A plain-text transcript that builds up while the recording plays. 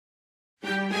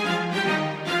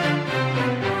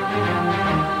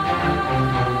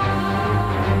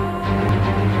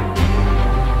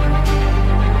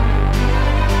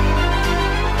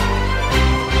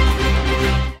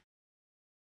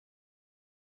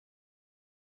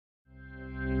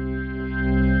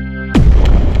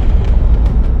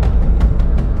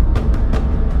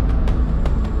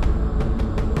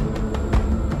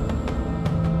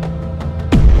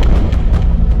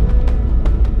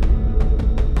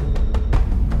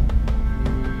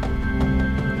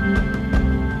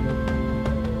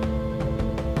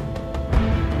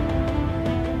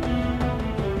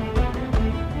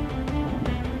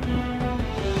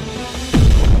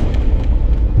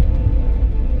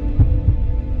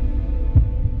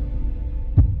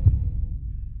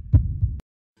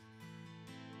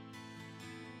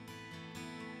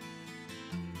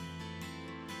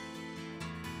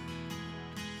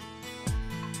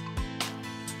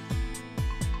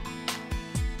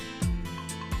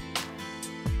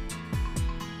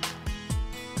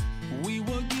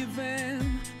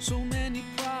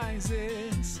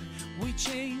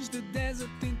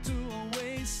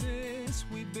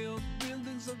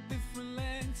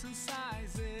shapes and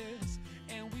sizes,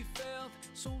 and we felt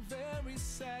so very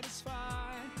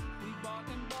satisfied. We bought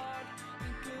and bought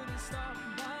and couldn't stop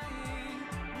buying.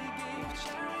 We gave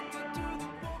charity to the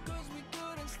poor cause we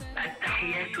couldn't stand.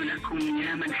 التحيات لكم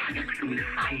يا من حلفتم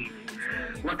للصعيد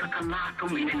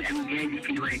وتطلعتم إلى الأمجاد في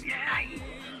الوادي السعيد.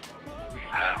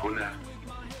 ها هنا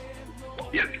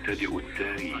يبتدئ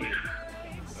التاريخ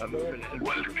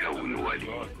والكون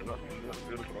ولي.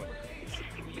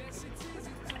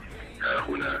 ها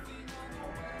هنا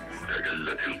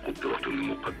تجلت القدرة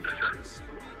المقدسة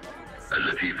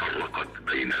التي فرقت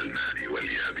بين الماء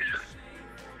واليابسة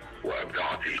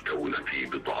وأبدعت الكون في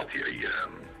بضعة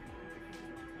أيام.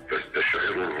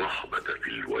 فاستشعروا الرهبة في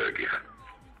الواجهة،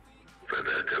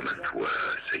 فذاك مثوى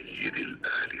سيد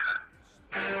الآلهة.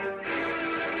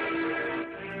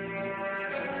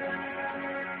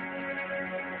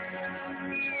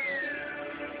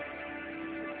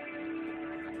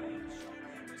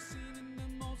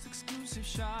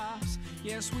 Shops.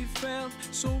 Yes, we felt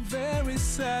so very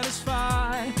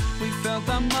satisfied. We felt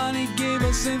that money gave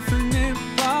us infinite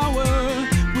power.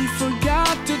 We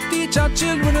forgot to teach our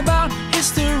children about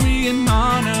history and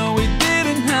honor. We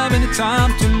didn't have any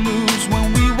time to lose when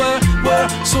we were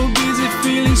so busy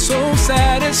feeling so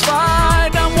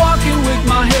satisfied. I'm walking with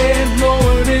my head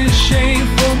lowered in shame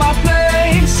for my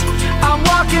place. I'm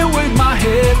walking with my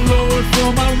head lowered for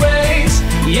my race.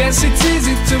 Yes, it's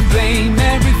easy to blame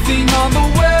everything on the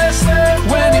West,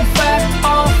 when in fact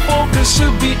our focus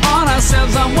should be on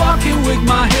ourselves. I'm walking with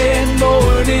my head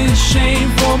lowered in shame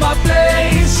for my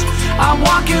place. I'm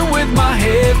walking with my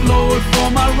head lowered for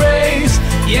my race.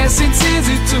 Yes, it's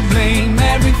easy to blame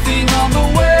everything on the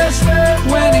West,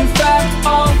 when in fact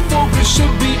our focus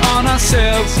should be on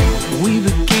ourselves. We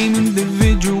became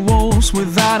individuals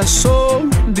without a soul.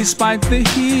 Despite the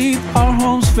heat, our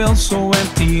homes felt so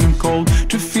empty and cold.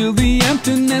 To feel the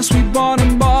emptiness we bought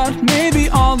and bought, maybe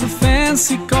all the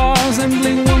fancy cars and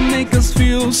bling will make us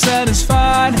feel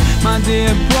satisfied. My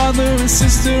dear brother and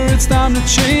sister, it's time to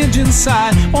change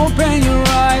inside. Open your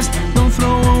eyes, don't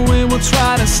throw away what's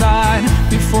right aside,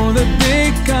 before the day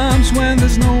comes when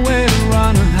there's nowhere to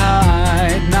run and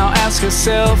hide. Now ask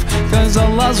yourself, cause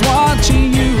Allah's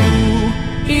watching you.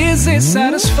 Is it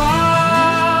satisfied?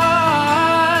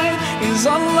 Is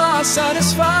Allah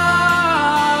satisfied?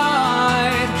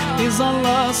 Is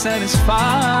Allah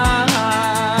satisfied?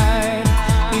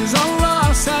 Is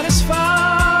Allah satisfied?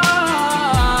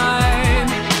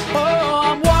 Oh,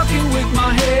 I'm walking with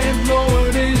my head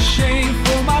lowered in shame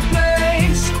for my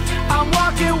place. I'm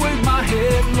walking with my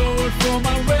head lowered for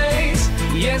my race.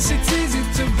 Yes, it's easy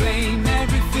to blame